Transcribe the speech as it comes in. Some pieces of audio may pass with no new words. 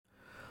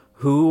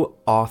Who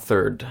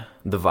authored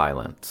the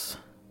violence?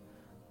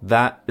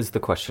 That is the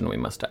question we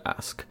must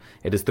ask.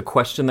 It is the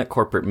question that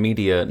corporate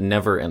media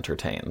never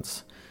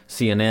entertains.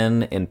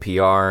 CNN,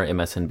 NPR,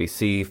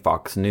 MSNBC,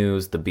 Fox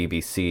News, the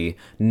BBC,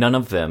 none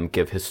of them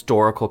give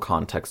historical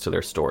context to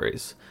their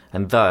stories.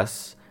 And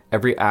thus,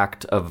 every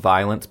act of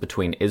violence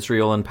between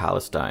Israel and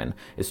Palestine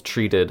is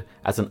treated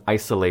as an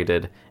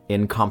isolated,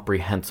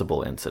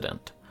 incomprehensible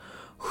incident.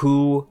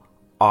 Who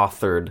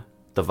authored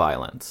the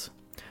violence?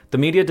 The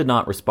media did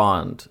not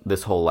respond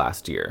this whole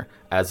last year,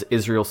 as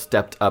Israel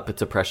stepped up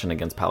its oppression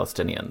against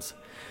Palestinians.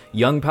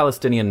 Young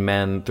Palestinian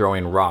men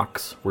throwing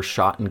rocks were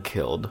shot and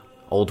killed.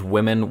 Old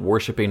women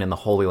worshipping in the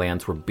Holy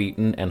Lands were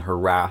beaten and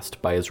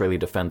harassed by Israeli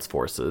defense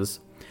forces.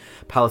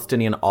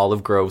 Palestinian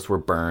olive groves were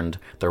burned,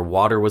 their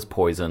water was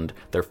poisoned,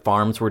 their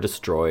farms were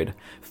destroyed,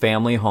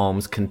 family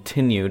homes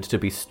continued to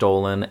be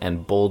stolen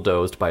and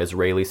bulldozed by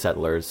Israeli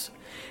settlers.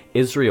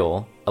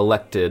 Israel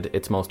elected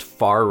its most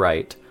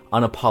far-right,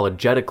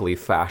 unapologetically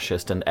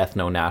fascist and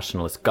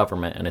ethno-nationalist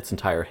government in its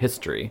entire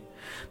history.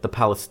 The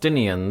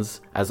Palestinians,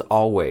 as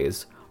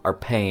always, are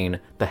paying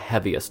the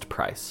heaviest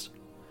price.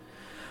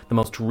 The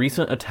most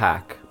recent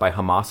attack by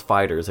Hamas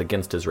fighters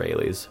against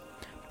Israelis,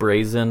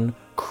 brazen,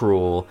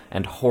 cruel,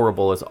 and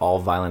horrible as all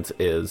violence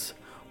is,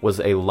 was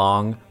a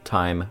long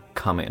time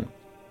coming.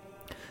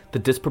 The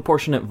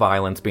disproportionate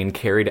violence being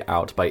carried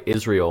out by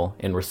Israel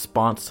in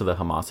response to the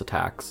Hamas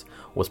attacks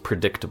was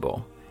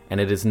predictable, and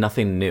it is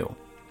nothing new.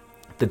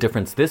 The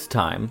difference this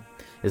time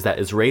is that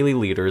Israeli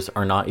leaders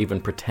are not even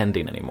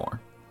pretending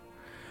anymore.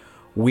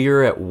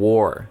 "We're at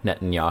war,"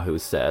 Netanyahu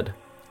said,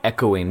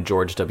 echoing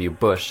George W.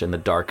 Bush in the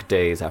dark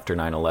days after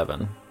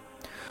 9/11.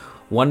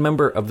 One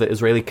member of the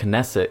Israeli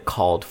Knesset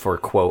called for,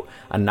 quote,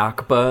 a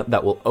Nakba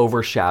that will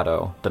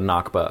overshadow the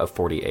Nakba of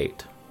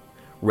 48,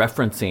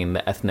 referencing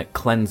the ethnic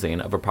cleansing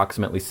of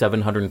approximately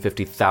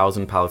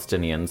 750,000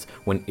 Palestinians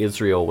when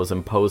Israel was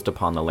imposed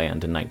upon the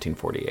land in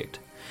 1948.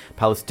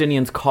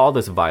 Palestinians call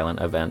this violent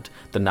event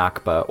the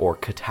Nakba, or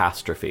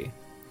Catastrophe.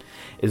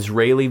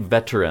 Israeli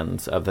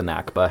veterans of the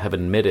Nakba have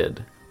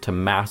admitted to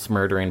mass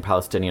murdering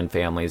Palestinian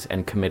families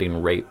and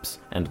committing rapes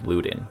and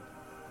looting.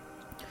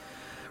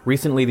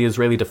 Recently, the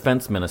Israeli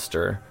defense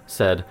minister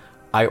said,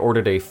 "I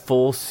ordered a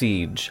full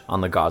siege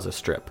on the Gaza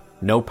Strip.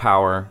 No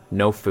power,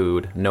 no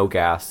food, no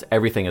gas,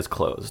 everything is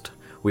closed.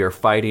 We are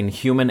fighting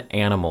human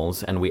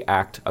animals and we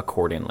act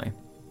accordingly."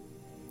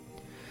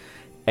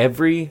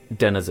 Every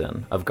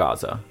denizen of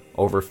Gaza,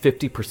 over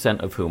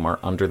 50% of whom are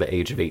under the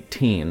age of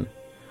 18,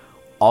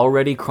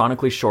 already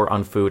chronically short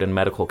on food and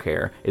medical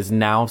care, is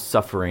now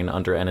suffering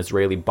under an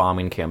Israeli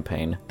bombing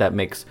campaign that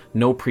makes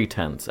no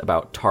pretense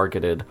about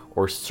targeted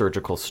or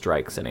surgical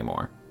strikes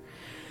anymore.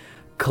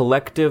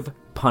 Collective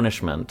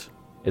punishment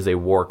is a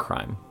war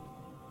crime.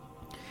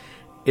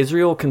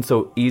 Israel can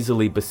so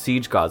easily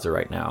besiege Gaza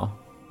right now,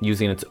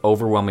 using its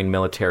overwhelming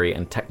military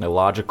and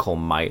technological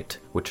might,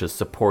 which is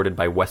supported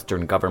by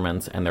Western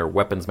governments and their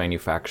weapons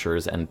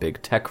manufacturers and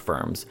big tech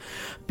firms,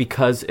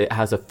 because it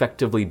has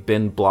effectively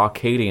been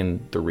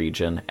blockading the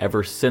region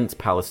ever since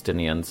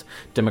Palestinians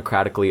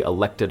democratically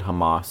elected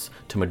Hamas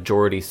to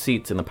majority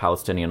seats in the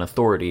Palestinian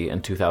Authority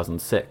in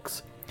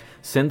 2006.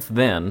 Since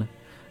then,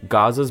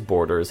 Gaza's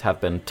borders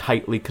have been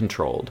tightly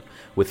controlled,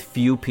 with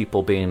few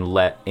people being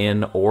let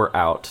in or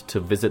out to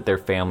visit their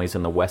families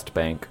in the West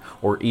Bank,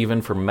 or even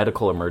for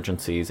medical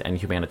emergencies and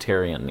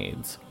humanitarian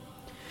needs.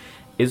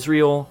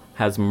 Israel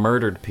has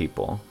murdered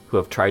people who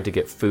have tried to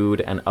get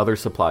food and other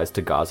supplies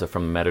to Gaza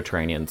from the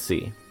Mediterranean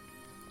Sea.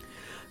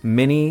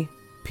 Many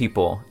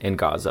people in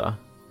Gaza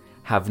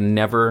have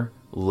never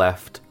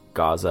left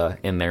Gaza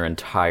in their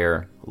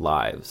entire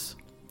lives.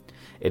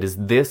 It is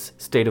this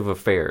state of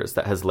affairs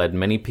that has led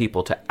many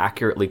people to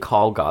accurately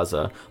call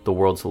Gaza the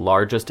world's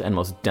largest and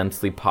most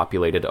densely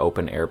populated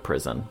open-air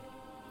prison.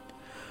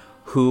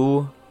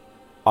 Who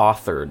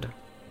authored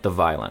the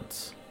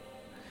violence?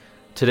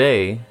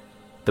 Today,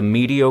 the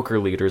mediocre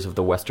leaders of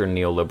the Western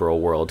neoliberal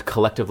world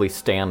collectively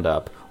stand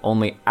up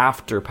only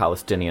after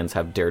Palestinians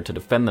have dared to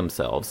defend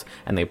themselves,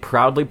 and they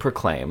proudly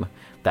proclaim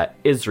that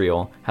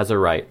Israel has a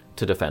right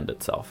to defend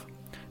itself,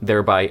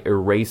 thereby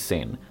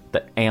erasing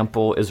the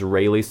ample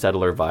Israeli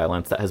settler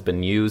violence that has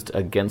been used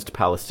against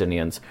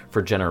Palestinians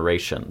for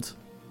generations.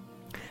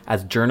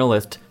 As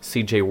journalist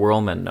C.J.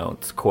 Whirlman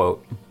notes,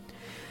 quote,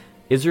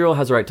 "Israel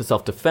has a right to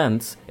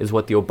self-defense is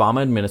what the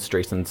Obama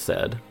administration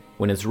said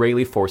when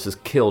Israeli forces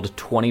killed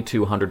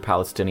 2,200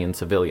 Palestinian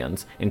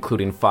civilians,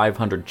 including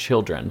 500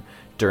 children,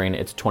 during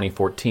its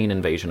 2014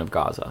 invasion of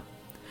Gaza.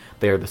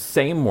 They are the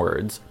same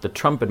words the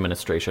Trump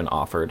administration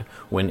offered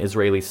when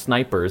Israeli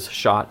snipers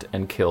shot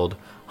and killed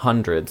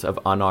hundreds of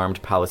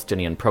unarmed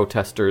Palestinian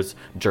protesters,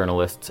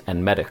 journalists,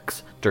 and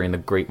medics during the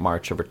Great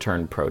March of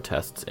Return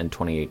protests in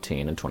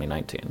 2018 and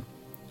 2019.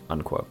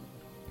 Unquote.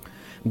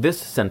 This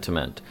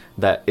sentiment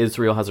that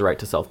Israel has a right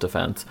to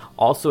self-defense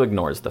also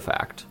ignores the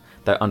fact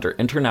that under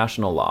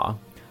international law,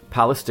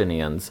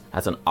 Palestinians,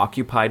 as an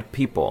occupied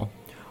people,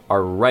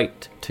 are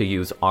right to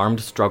use armed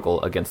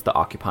struggle against the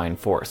occupying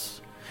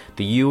force.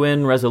 The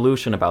UN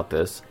resolution about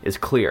this is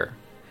clear.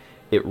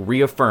 It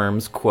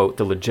reaffirms, quote,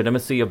 the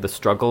legitimacy of the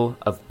struggle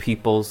of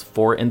peoples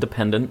for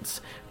independence,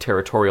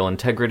 territorial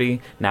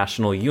integrity,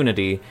 national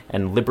unity,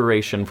 and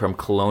liberation from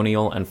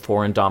colonial and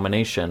foreign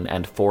domination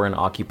and foreign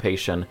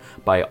occupation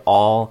by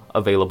all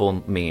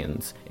available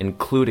means,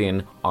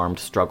 including armed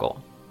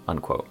struggle,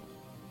 unquote.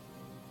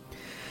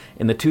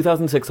 In the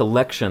 2006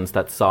 elections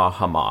that saw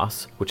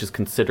Hamas, which is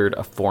considered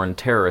a foreign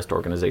terrorist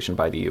organization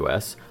by the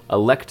U.S.,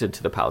 elected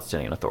to the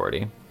Palestinian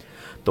Authority,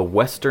 the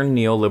Western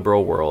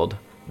neoliberal world,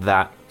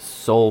 that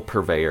sole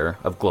purveyor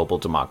of global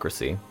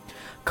democracy,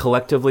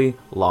 collectively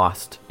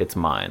lost its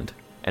mind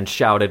and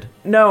shouted,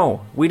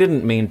 "No, we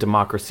didn't mean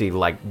democracy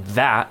like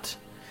that."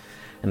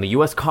 And the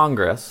U.S.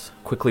 Congress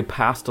quickly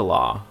passed a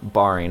law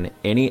barring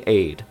any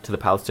aid to the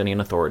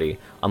Palestinian Authority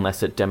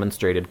unless it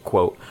demonstrated,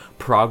 quote,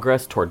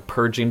 progress toward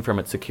purging from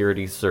its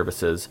security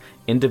services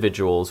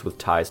individuals with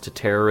ties to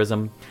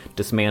terrorism,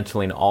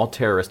 dismantling all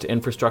terrorist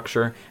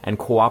infrastructure, and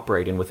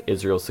cooperating with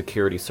Israel's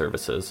security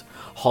services,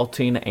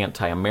 halting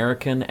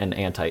anti-American and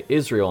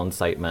anti-Israel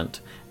incitement,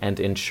 and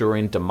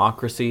ensuring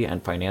democracy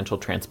and financial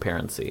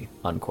transparency,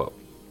 unquote.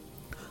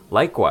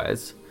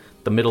 Likewise,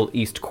 the Middle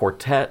East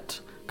Quartet,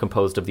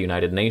 composed of the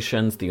United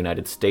Nations, the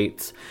United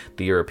States,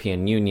 the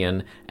European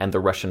Union, and the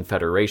Russian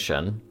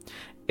Federation,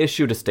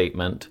 issued a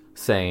statement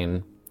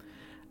saying,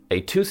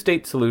 "A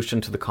two-state solution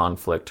to the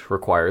conflict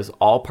requires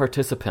all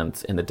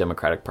participants in the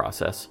democratic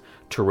process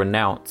to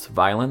renounce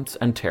violence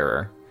and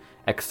terror,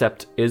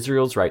 accept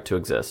Israel's right to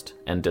exist,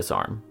 and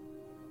disarm."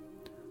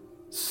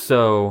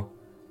 So,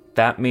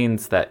 that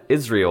means that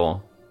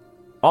Israel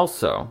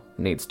also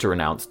needs to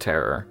renounce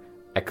terror,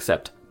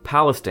 accept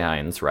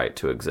Palestine's right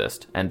to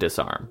exist and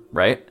disarm,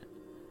 right?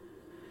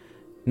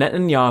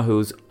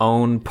 Netanyahu's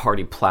own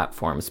party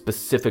platform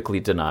specifically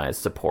denies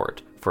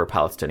support for a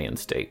Palestinian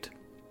state.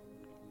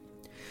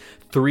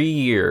 3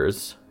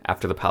 years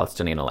after the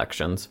Palestinian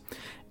elections,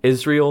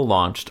 Israel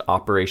launched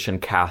Operation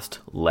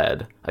Cast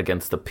Lead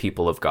against the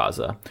people of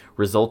Gaza,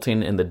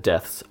 resulting in the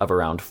deaths of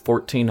around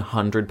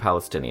 1,400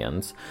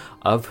 Palestinians,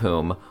 of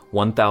whom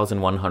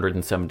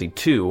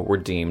 1,172 were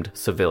deemed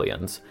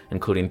civilians,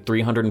 including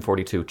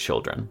 342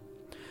 children.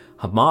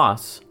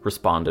 Hamas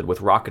responded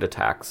with rocket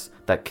attacks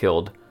that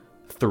killed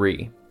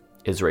 3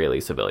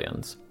 Israeli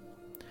civilians.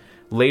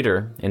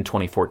 Later, in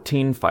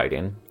 2014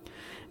 fighting,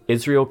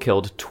 Israel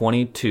killed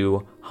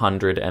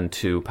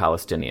 2,202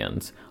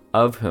 Palestinians,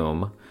 of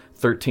whom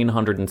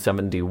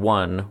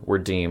 1,371 were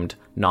deemed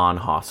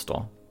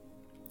non-hostile.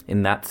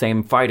 In that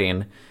same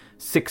fighting,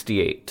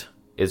 68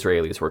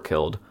 Israelis were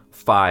killed,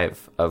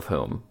 5 of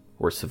whom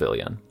were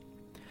civilian.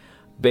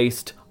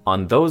 Based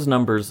on those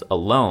numbers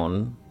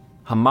alone,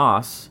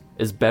 Hamas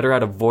is better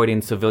at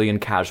avoiding civilian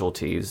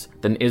casualties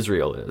than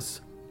Israel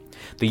is.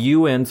 The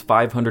UN's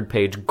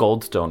 500-page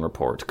Goldstone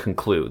report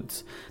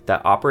concludes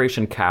that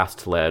Operation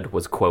Cast Lead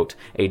was, quote,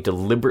 a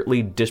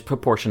deliberately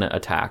disproportionate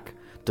attack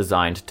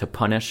designed to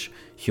punish,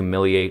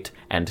 humiliate,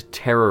 and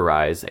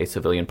terrorize a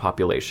civilian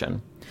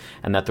population,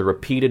 and that the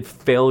repeated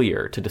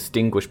failure to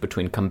distinguish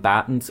between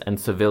combatants and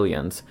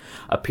civilians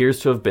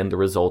appears to have been the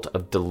result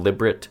of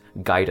deliberate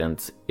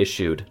guidance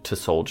issued to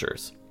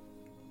soldiers.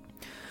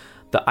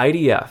 The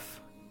IDF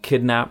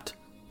kidnapped,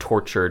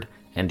 tortured,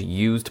 and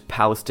used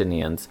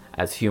Palestinians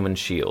as human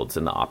shields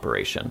in the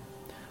operation,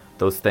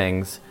 those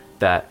things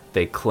that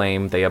they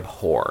claim they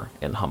abhor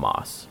in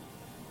Hamas.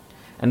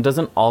 And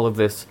doesn't all of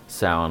this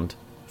sound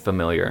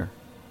familiar?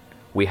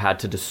 We had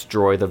to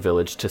destroy the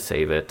village to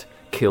save it,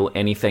 kill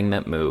anything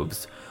that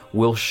moves.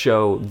 We'll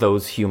show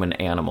those human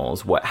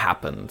animals what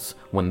happens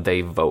when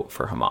they vote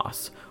for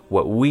Hamas.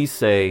 What we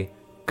say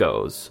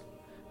goes.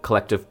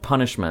 Collective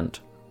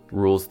punishment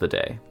rules the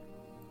day.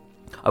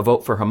 A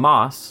vote for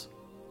Hamas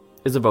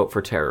is a vote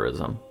for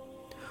terrorism,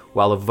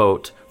 while a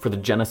vote for the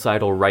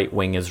genocidal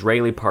right-wing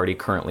Israeli party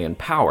currently in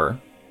power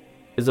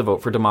is a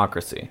vote for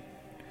democracy.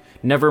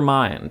 Never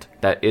mind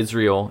that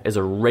Israel is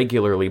a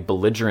regularly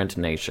belligerent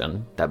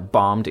nation that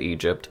bombed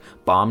Egypt,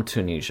 bombed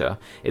Tunisia,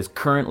 is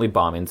currently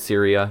bombing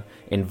Syria,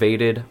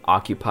 invaded,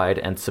 occupied,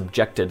 and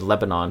subjected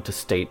Lebanon to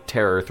state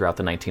terror throughout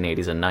the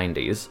 1980s and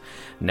 90s.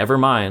 Never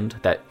mind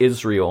that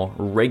Israel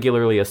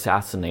regularly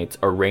assassinates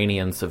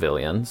Iranian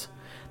civilians,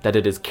 that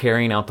it is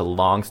carrying out the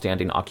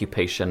long-standing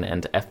occupation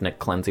and ethnic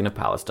cleansing of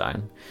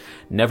Palestine.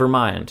 Never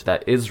mind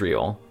that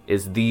Israel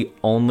is the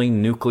only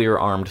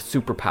nuclear-armed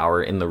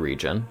superpower in the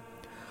region.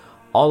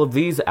 All of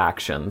these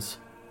actions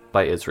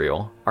by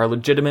Israel are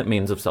legitimate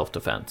means of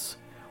self-defense,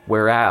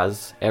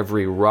 whereas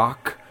every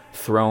rock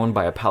thrown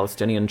by a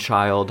Palestinian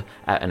child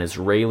at an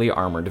Israeli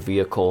armored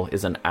vehicle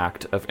is an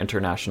act of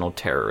international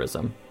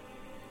terrorism.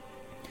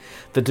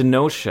 The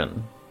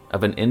denotion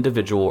of an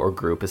individual or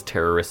group as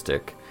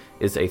terroristic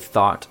is a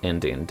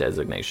thought-ending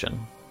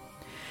designation.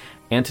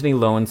 Antony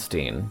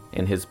Lowenstein,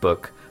 in his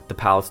book The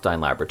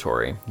Palestine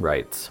Laboratory,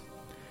 writes,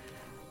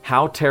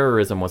 "How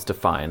terrorism was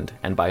defined,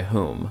 and by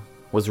whom,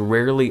 was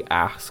rarely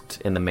asked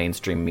in the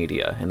mainstream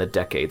media in the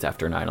decades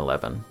after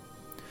 9/11.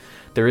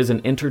 There is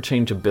an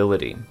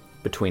interchangeability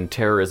between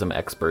terrorism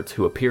experts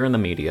who appear in the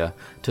media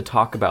to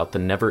talk about the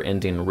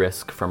never-ending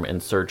risk from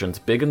insurgents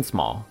big and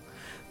small,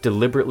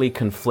 deliberately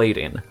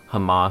conflating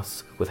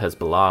Hamas with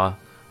Hezbollah,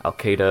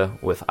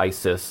 Al-Qaeda with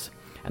ISIS,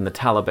 and the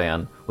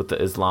Taliban with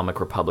the Islamic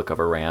Republic of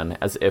Iran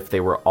as if they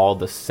were all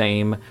the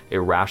same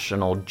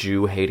irrational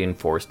Jew-hating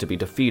force to be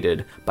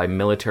defeated by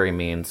military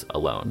means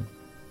alone.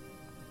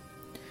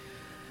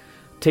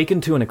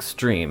 Taken to an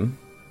extreme,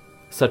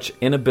 such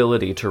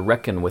inability to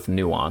reckon with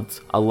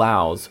nuance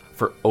allows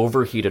for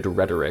overheated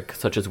rhetoric,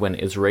 such as when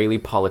Israeli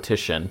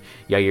politician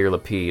Yair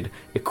Lapid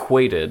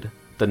equated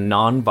the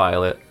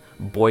nonviolent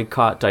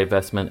boycott,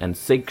 divestment, and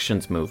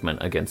sanctions movement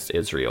against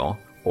Israel,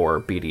 or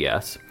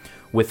BDS,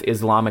 with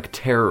Islamic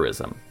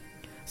terrorism,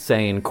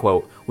 saying,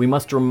 quote, "We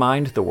must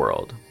remind the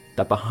world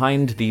that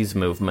behind these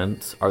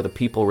movements are the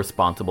people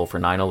responsible for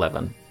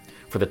 9/11,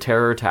 for the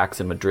terror attacks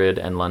in Madrid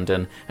and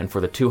London, and for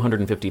the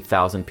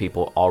 250,000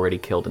 people already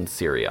killed in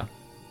Syria."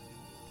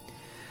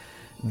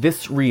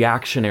 This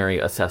reactionary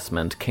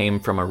assessment came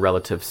from a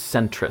relative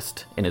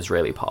centrist in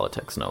Israeli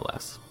politics, no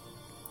less.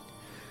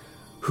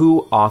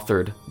 Who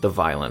authored the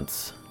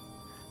violence?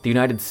 The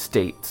United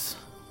States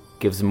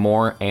gives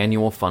more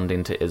annual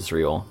funding to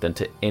Israel than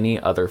to any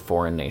other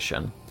foreign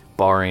nation,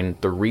 barring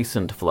the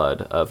recent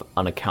flood of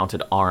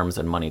unaccounted arms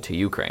and money to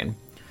Ukraine.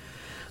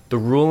 The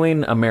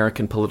ruling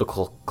American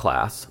political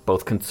class,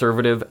 both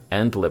conservative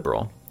and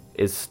liberal,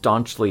 is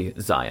staunchly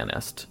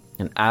Zionist,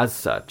 and as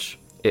such,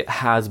 it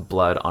has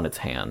blood on its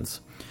hands.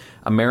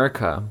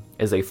 America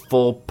is a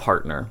full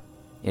partner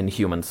in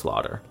human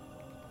slaughter.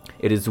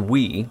 It is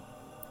we,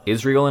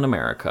 Israel and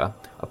America,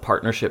 a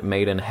partnership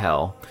made in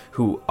hell,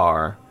 who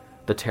are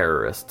the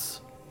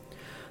terrorists.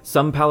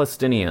 Some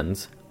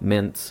Palestinians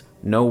mince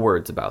no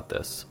words about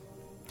this.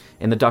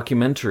 In the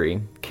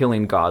documentary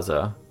Killing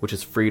Gaza, which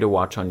is free to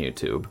watch on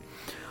YouTube,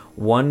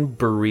 one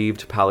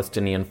bereaved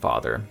Palestinian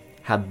father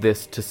had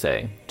this to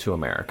say to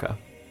America.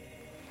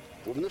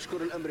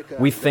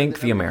 "We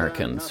thank the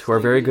Americans, who are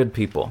very good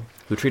people,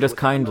 who treat us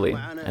kindly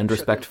and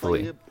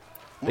respectfully.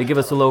 They give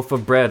us a loaf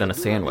of bread and a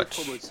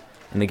sandwich.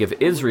 And they give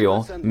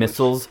Israel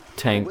missiles,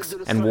 tanks,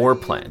 and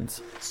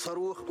warplanes.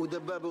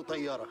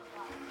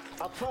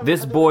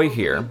 This boy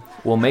here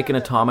will make an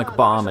atomic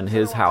bomb in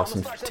his house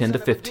in 10 to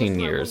 15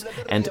 years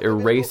and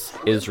erase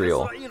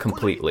Israel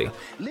completely.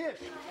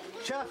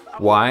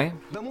 Why?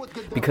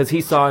 Because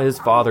he saw his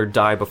father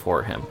die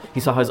before him. He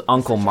saw his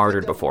uncle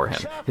martyred before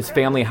him. His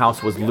family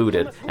house was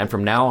looted, and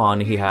from now on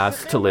he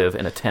has to live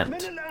in a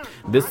tent.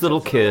 This little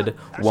kid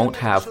won't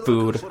have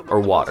food or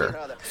water.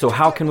 So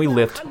how can we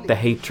lift the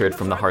hatred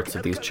from the hearts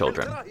of these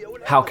children?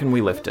 How can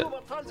we lift it?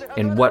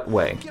 In what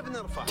way?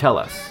 Tell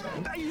us.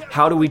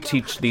 How do we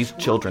teach these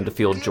children to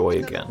feel joy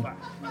again?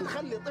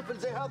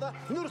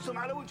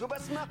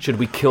 Should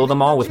we kill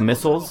them all with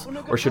missiles,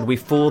 or should we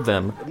fool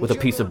them with a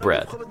piece of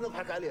bread?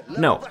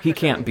 No, he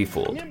can't be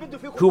fooled.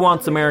 Who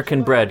wants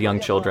American bread,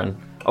 young children?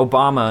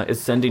 Obama is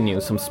sending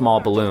you some small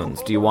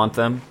balloons. Do you want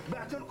them?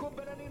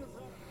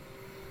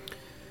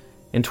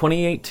 In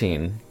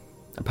 2018,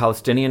 a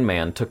Palestinian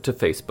man took to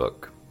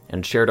Facebook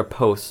and shared a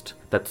post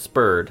that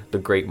spurred the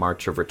Great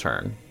March of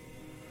Return.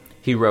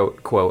 He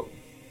wrote, quote,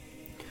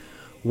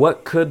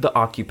 "What could the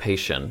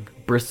occupation,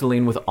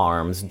 bristling with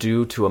arms,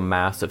 do to a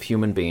mass of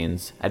human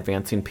beings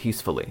advancing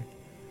peacefully?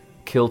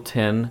 Kill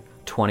 10,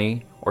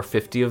 20, or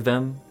 50 of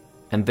them?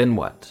 And then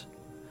what?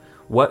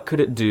 What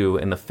could it do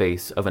in the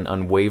face of an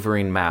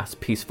unwavering mass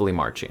peacefully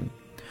marching?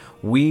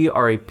 We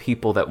are a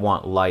people that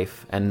want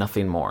life and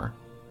nothing more.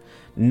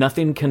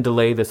 Nothing can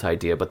delay this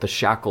idea but the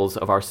shackles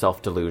of our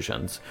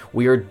self-delusions.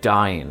 We are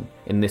dying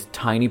in this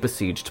tiny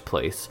besieged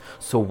place,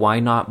 so why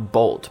not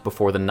bolt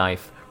before the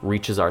knife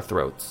reaches our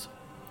throats?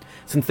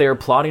 Since they are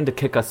plotting to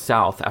kick us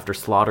south after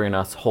slaughtering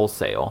us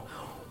wholesale,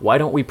 why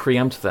don't we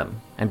preempt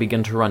them and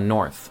begin to run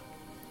north?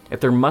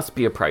 If there must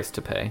be a price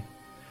to pay,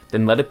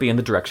 then let it be in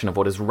the direction of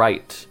what is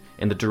right,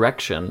 in the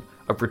direction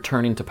of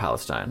returning to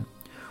Palestine,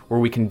 where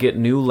we can get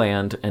new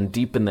land and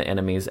deepen the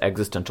enemy's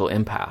existential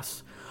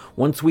impasse.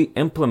 Once we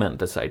implement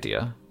this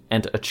idea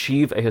and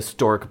achieve a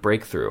historic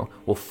breakthrough,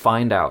 we'll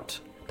find out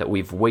that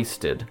we've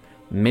wasted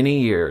many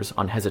years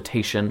on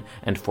hesitation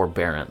and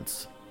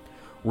forbearance.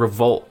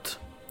 Revolt.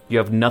 You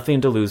have nothing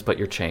to lose but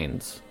your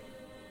chains."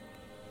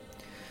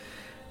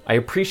 I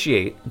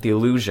appreciate the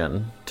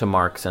allusion to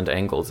Marx and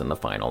Engels in the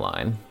final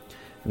line,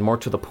 and more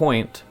to the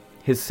point,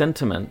 his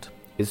sentiment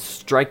is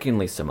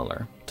strikingly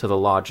similar to the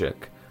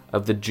logic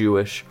of the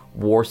Jewish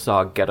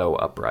Warsaw Ghetto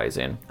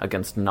uprising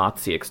against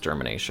Nazi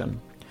extermination,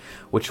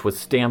 which was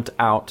stamped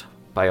out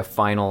by a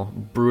final,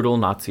 brutal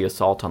Nazi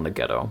assault on the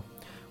ghetto,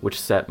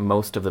 which set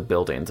most of the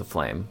buildings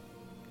aflame.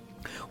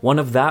 One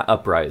of that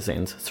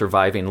uprising's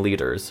surviving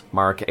leaders,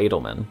 Mark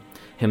Edelman,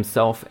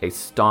 himself a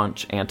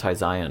staunch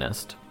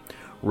anti-Zionist,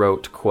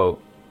 wrote,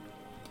 quote,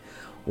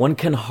 "One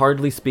can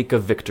hardly speak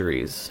of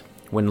victories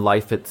when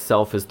life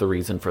itself is the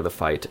reason for the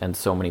fight and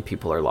so many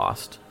people are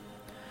lost.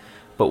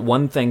 But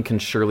one thing can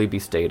surely be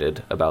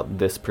stated about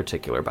this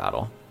particular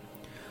battle.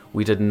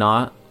 We did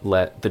not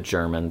let the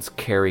Germans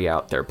carry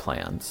out their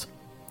plans.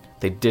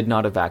 They did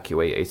not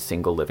evacuate a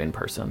single living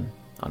person,"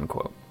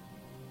 unquote.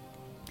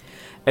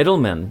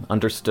 Edelman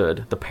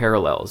understood the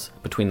parallels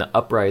between the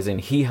uprising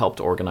he helped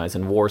organize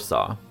in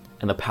Warsaw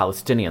and the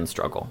Palestinian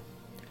struggle.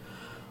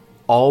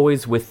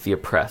 Always with the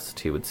oppressed,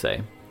 he would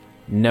say,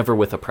 never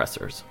with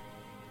oppressors.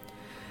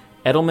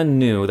 Edelman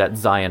knew that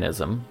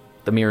Zionism,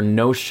 the mere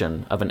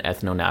notion of an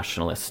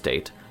ethno-nationalist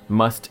state,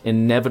 must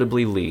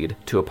inevitably lead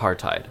to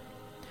apartheid.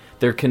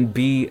 There can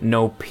be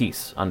no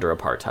peace under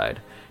apartheid.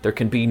 There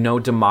can be no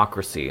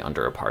democracy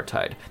under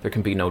apartheid. There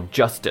can be no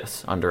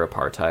justice under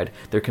apartheid.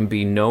 There can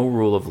be no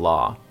rule of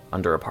law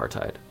under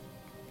apartheid.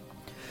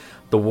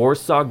 The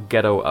Warsaw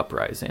Ghetto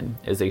Uprising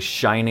is a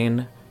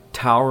shining,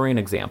 towering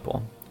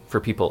example for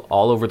people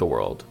all over the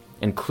world,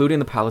 including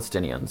the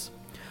Palestinians,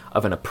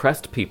 of an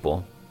oppressed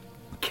people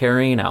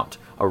carrying out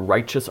a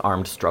righteous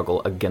armed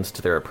struggle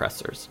against their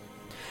oppressors.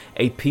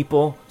 A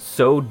people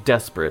so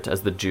desperate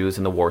as the Jews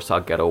in the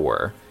Warsaw Ghetto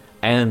were,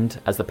 and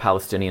as the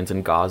Palestinians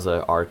in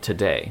Gaza are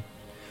today,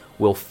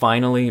 will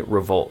finally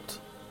revolt,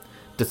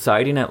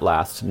 deciding at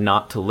last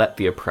not to let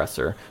the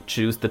oppressor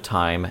choose the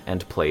time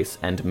and place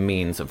and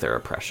means of their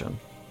oppression,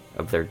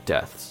 of their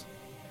deaths.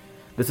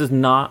 This is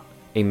not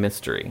a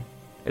mystery.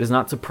 It is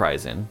not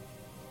surprising.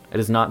 It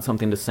is not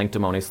something to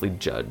sanctimoniously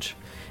judge.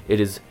 It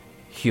is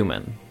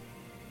human.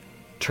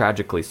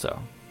 Tragically so.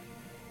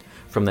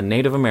 From the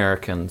Native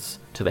Americans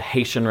to the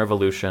Haitian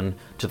Revolution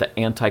to the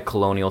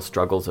anti-colonial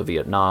struggles of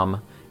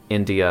Vietnam,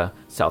 India,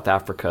 South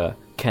Africa,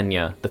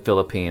 Kenya, the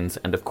Philippines,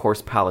 and of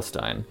course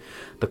Palestine,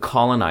 the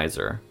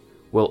colonizer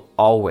will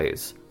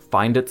always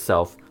find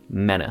itself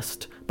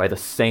menaced by the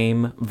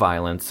same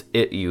violence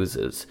it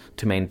uses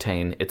to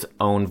maintain its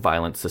own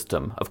violent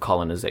system of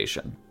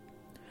colonization.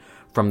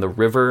 From the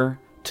river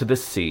to the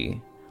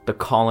sea, the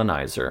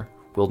colonizer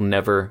will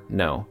never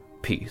know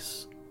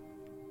peace.